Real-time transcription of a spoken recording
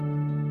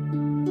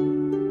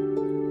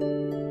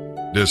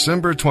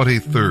December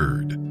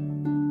 23rd.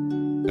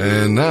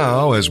 And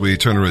now, as we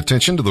turn our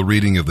attention to the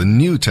reading of the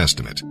New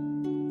Testament,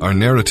 our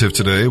narrative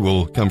today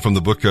will come from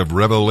the book of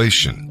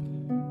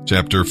Revelation,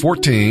 chapter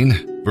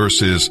 14,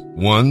 verses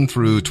 1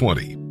 through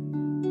 20.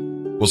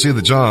 We'll see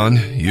that John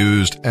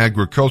used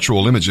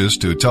agricultural images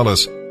to tell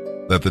us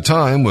that the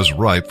time was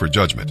ripe for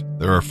judgment.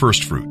 There are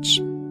first fruits.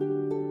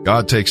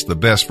 God takes the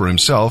best for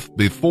himself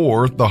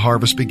before the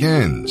harvest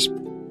begins.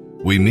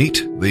 We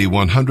meet the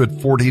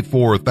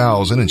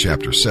 144,000 in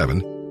chapter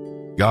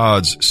 7,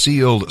 God's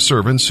sealed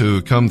servants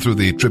who come through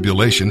the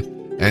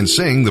tribulation and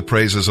sing the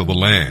praises of the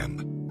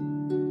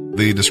Lamb.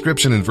 The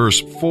description in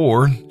verse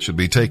 4 should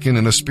be taken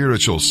in a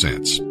spiritual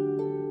sense.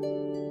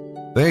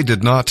 They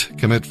did not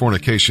commit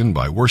fornication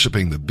by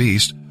worshiping the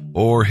beast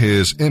or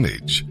his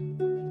image.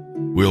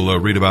 We'll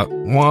read about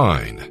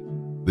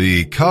wine.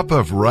 The cup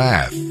of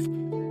wrath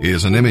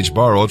is an image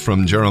borrowed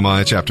from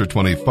Jeremiah chapter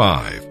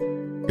 25.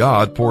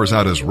 God pours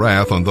out his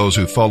wrath on those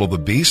who follow the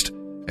beast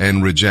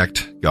and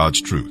reject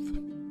God's truth.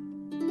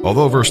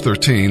 Although verse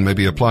 13 may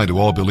be applied to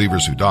all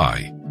believers who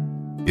die,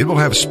 it will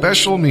have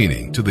special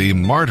meaning to the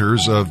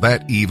martyrs of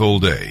that evil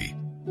day.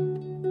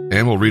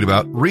 And we'll read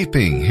about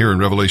reaping here in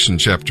Revelation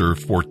chapter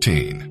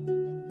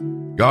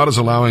 14. God is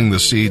allowing the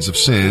seeds of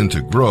sin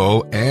to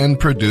grow and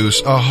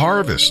produce a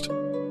harvest.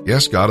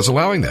 Yes, God is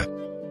allowing that.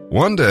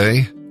 One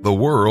day, the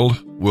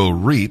world will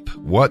reap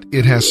what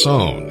it has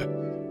sown.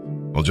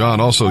 Well, John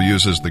also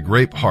uses the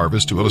grape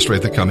harvest to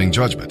illustrate the coming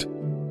judgment.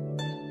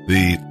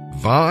 The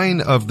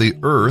vine of the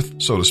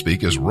earth, so to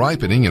speak, is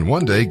ripening, and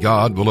one day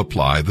God will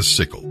apply the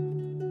sickle.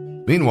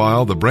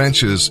 Meanwhile, the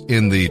branches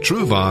in the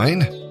true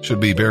vine should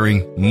be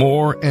bearing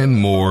more and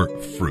more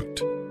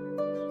fruit.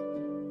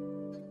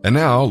 And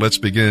now, let's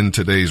begin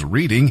today's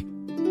reading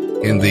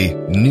in the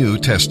New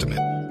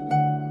Testament.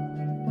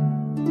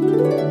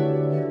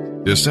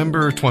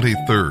 December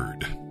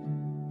 23rd.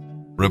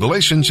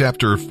 Revelation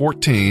chapter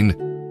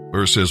 14,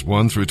 verses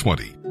 1 through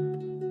 20.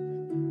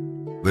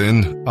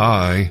 Then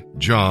I,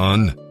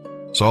 John,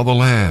 saw the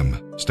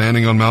Lamb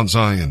standing on Mount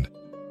Zion,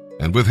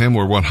 and with him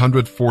were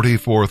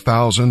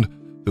 144,000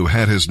 who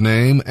had his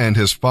name and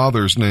his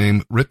Father's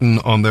name written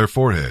on their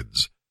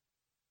foreheads.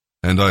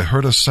 And I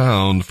heard a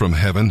sound from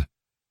heaven,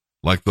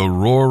 like the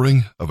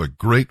roaring of a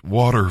great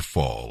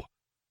waterfall,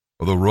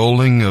 or the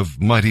rolling of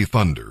mighty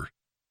thunder.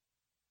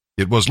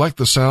 It was like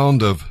the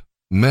sound of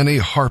many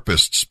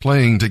harpists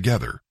playing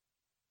together.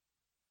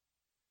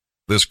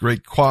 This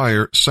great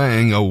choir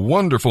sang a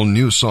wonderful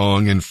new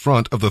song in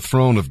front of the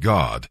throne of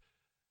God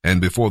and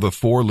before the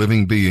 4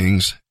 living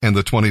beings and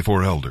the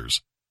 24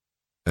 elders.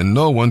 And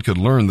no one could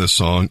learn this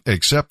song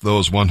except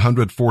those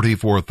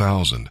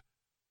 144,000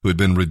 who had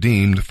been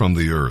redeemed from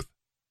the earth.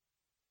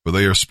 For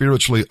they are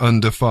spiritually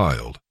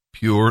undefiled,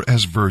 pure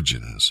as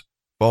virgins,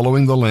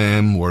 following the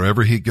Lamb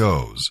wherever he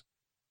goes.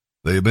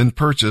 They have been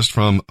purchased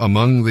from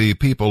among the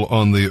people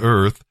on the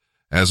earth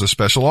as a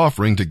special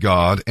offering to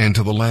God and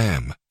to the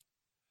Lamb.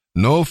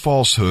 No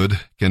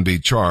falsehood can be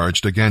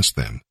charged against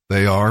them.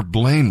 They are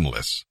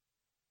blameless.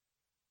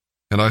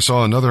 And I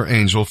saw another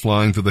angel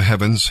flying through the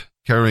heavens,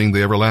 carrying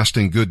the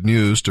everlasting good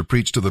news to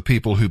preach to the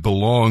people who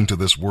belong to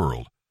this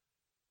world,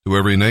 to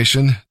every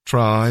nation,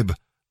 tribe,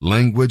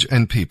 language,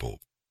 and people.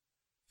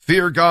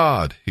 Fear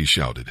God, he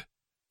shouted.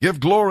 Give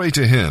glory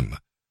to him,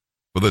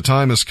 for the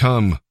time has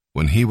come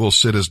when he will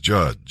sit as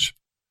judge.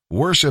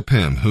 Worship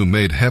him who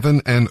made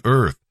heaven and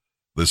earth,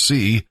 the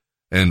sea,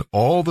 and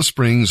all the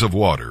springs of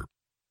water.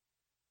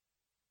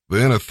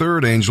 Then a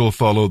third angel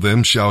followed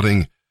them,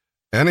 shouting,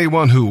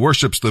 Anyone who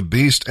worships the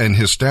beast and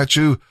his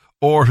statue,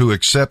 or who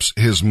accepts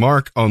his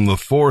mark on the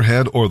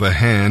forehead or the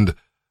hand,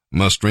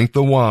 must drink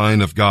the wine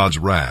of God's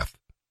wrath.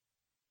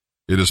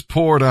 It is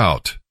poured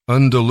out,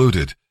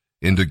 undiluted,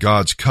 into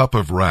God's cup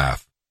of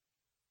wrath.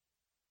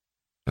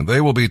 And they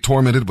will be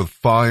tormented with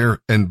fire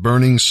and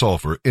burning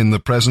sulfur in the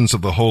presence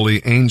of the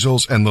holy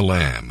angels and the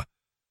Lamb.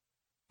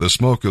 The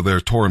smoke of their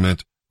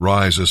torment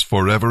rises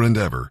forever and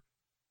ever,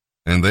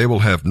 and they will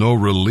have no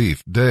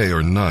relief day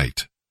or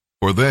night,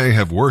 for they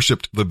have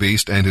worshipped the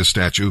beast and his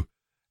statue,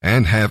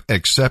 and have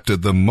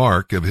accepted the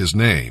mark of his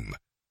name.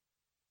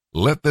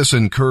 Let this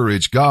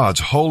encourage God's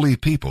holy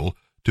people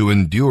to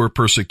endure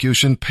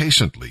persecution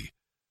patiently,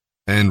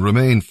 and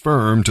remain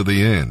firm to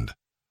the end,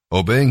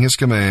 obeying his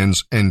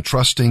commands and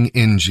trusting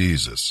in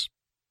Jesus.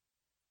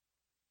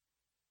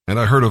 And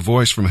I heard a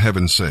voice from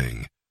heaven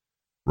saying,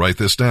 Write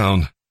this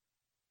down.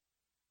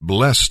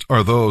 Blessed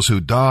are those who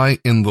die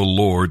in the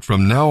Lord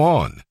from now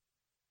on.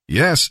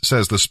 Yes,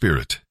 says the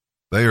Spirit,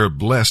 they are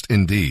blessed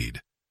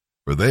indeed,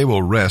 for they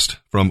will rest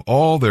from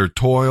all their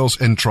toils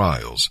and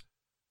trials,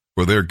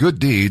 for their good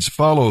deeds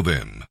follow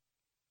them.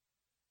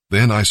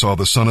 Then I saw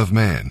the Son of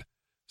Man,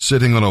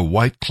 sitting on a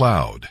white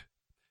cloud.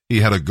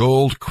 He had a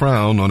gold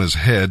crown on his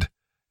head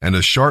and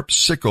a sharp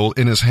sickle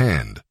in his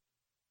hand.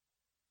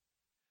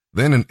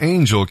 Then an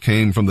angel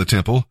came from the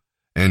temple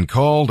and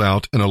called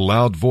out in a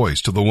loud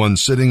voice to the one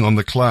sitting on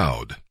the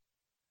cloud,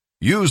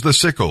 Use the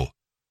sickle,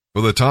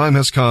 for the time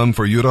has come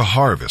for you to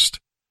harvest.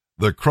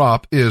 The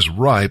crop is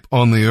ripe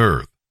on the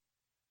earth.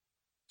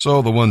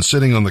 So the one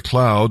sitting on the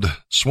cloud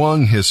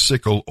swung his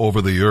sickle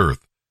over the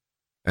earth,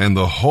 and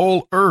the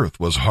whole earth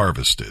was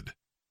harvested.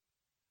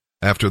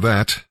 After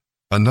that,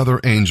 another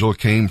angel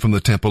came from the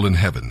temple in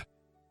heaven,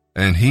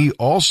 and he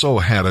also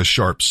had a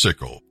sharp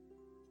sickle.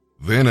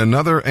 Then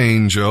another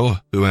angel,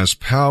 who has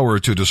power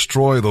to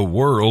destroy the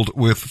world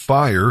with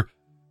fire,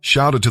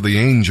 shouted to the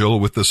angel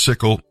with the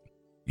sickle,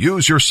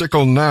 "Use your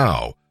sickle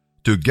now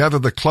to gather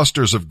the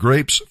clusters of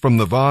grapes from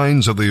the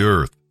vines of the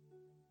earth,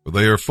 for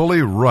they are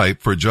fully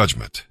ripe for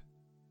judgment."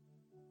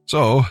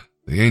 So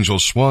the angel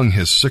swung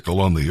his sickle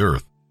on the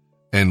earth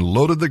and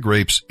loaded the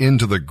grapes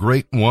into the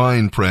great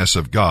winepress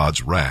of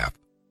God's wrath.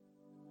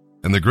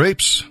 And the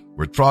grapes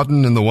were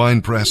trodden in the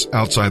winepress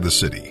outside the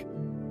city,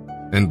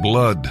 and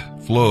blood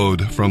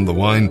flowed from the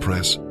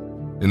winepress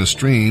in a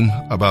stream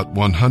about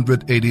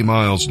 180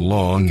 miles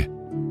long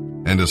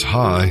and as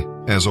high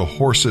as a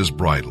horse's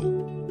bridle.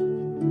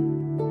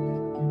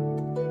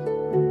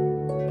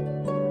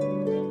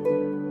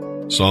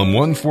 Psalm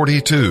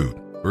 142,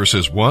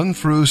 verses 1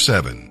 through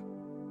 7.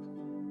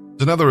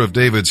 It's another of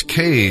David's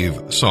cave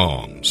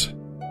psalms,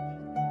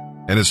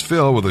 and is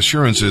filled with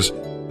assurances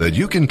that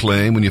you can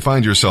claim when you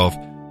find yourself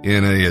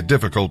in a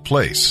difficult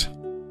place.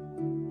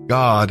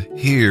 God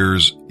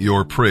hears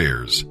your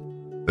prayers.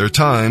 There are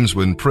times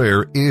when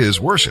prayer is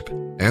worship,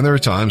 and there are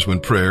times when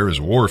prayer is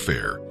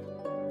warfare.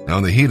 Now,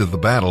 in the heat of the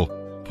battle,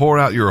 pour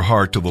out your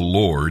heart to the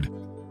Lord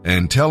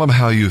and tell Him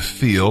how you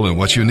feel and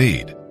what you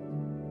need.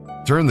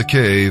 Turn the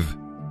cave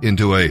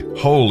into a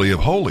holy of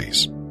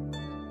holies.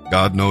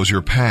 God knows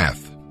your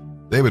path.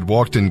 David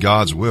walked in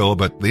God's will,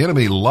 but the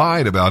enemy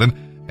lied about him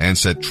and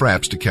set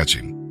traps to catch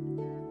him.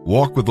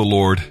 Walk with the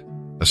Lord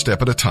a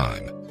step at a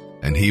time,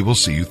 and He will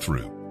see you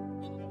through.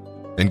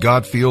 And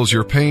God feels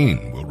your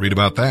pain. We'll read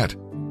about that.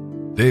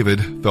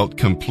 David felt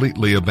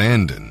completely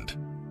abandoned,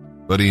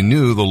 but he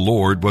knew the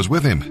Lord was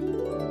with him.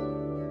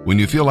 When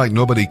you feel like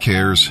nobody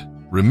cares,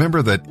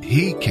 remember that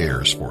He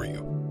cares for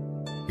you.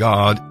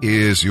 God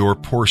is your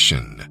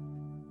portion.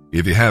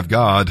 If you have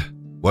God,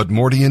 what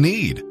more do you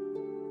need?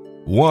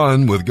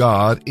 One with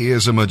God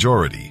is a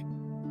majority,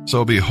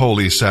 so be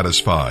wholly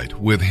satisfied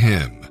with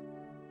Him,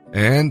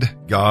 and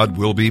God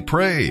will be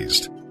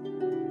praised.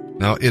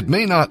 Now, it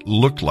may not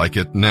look like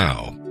it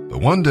now, but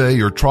one day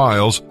your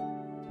trials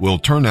will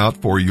turn out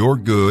for your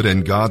good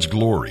and God's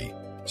glory.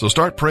 So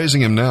start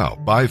praising Him now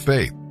by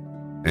faith,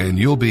 and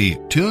you'll be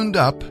tuned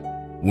up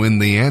when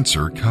the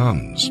answer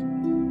comes.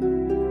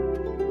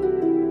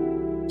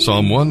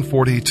 Psalm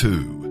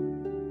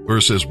 142,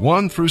 verses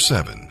 1 through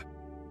 7,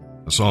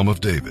 a psalm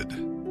of David,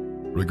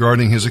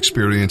 regarding his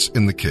experience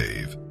in the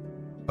cave,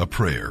 a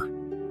prayer.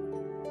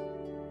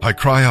 I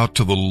cry out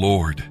to the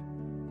Lord.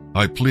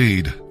 I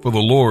plead for the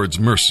Lord's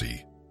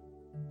mercy.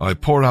 I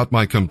pour out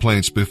my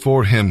complaints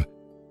before Him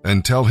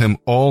and tell Him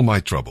all my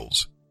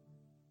troubles.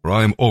 For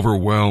I am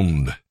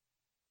overwhelmed,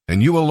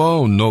 and You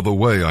alone know the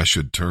way I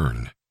should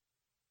turn.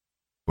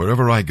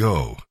 Wherever I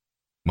go,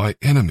 my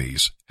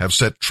enemies have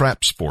set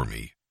traps for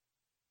me.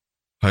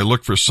 I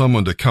look for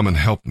someone to come and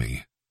help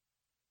me,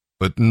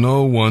 but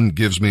no one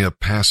gives me a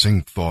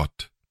passing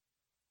thought.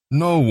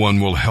 No one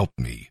will help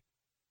me.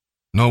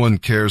 No one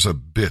cares a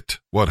bit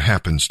what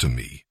happens to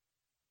me.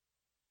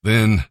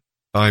 Then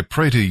I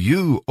pray to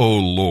You, O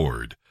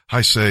Lord.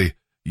 I say,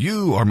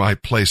 You are my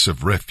place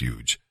of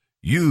refuge.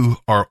 You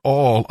are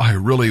all I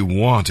really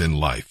want in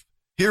life.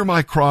 Hear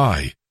my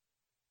cry,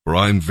 for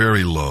I am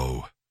very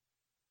low.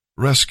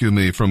 Rescue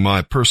me from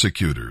my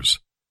persecutors,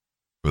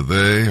 for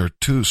they are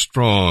too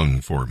strong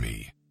for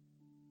me.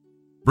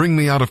 Bring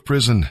me out of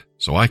prison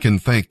so I can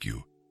thank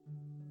You.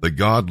 The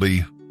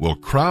godly will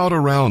crowd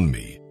around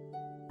me,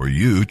 for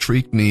You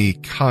treat me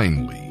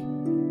kindly.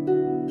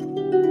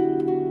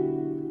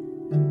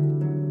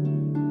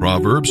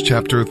 Proverbs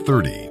chapter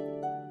 30,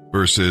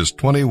 verses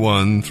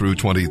 21 through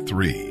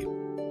 23.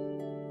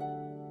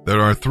 There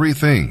are 3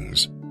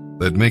 things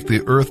that make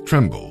the earth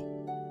tremble.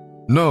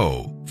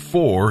 No,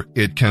 4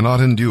 it cannot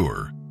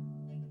endure.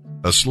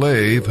 A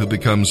slave who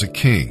becomes a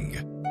king,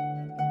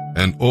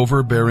 an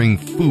overbearing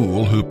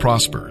fool who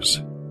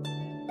prospers,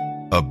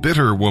 a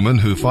bitter woman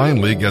who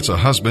finally gets a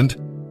husband,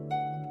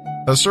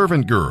 a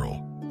servant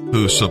girl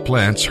who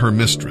supplants her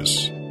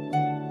mistress.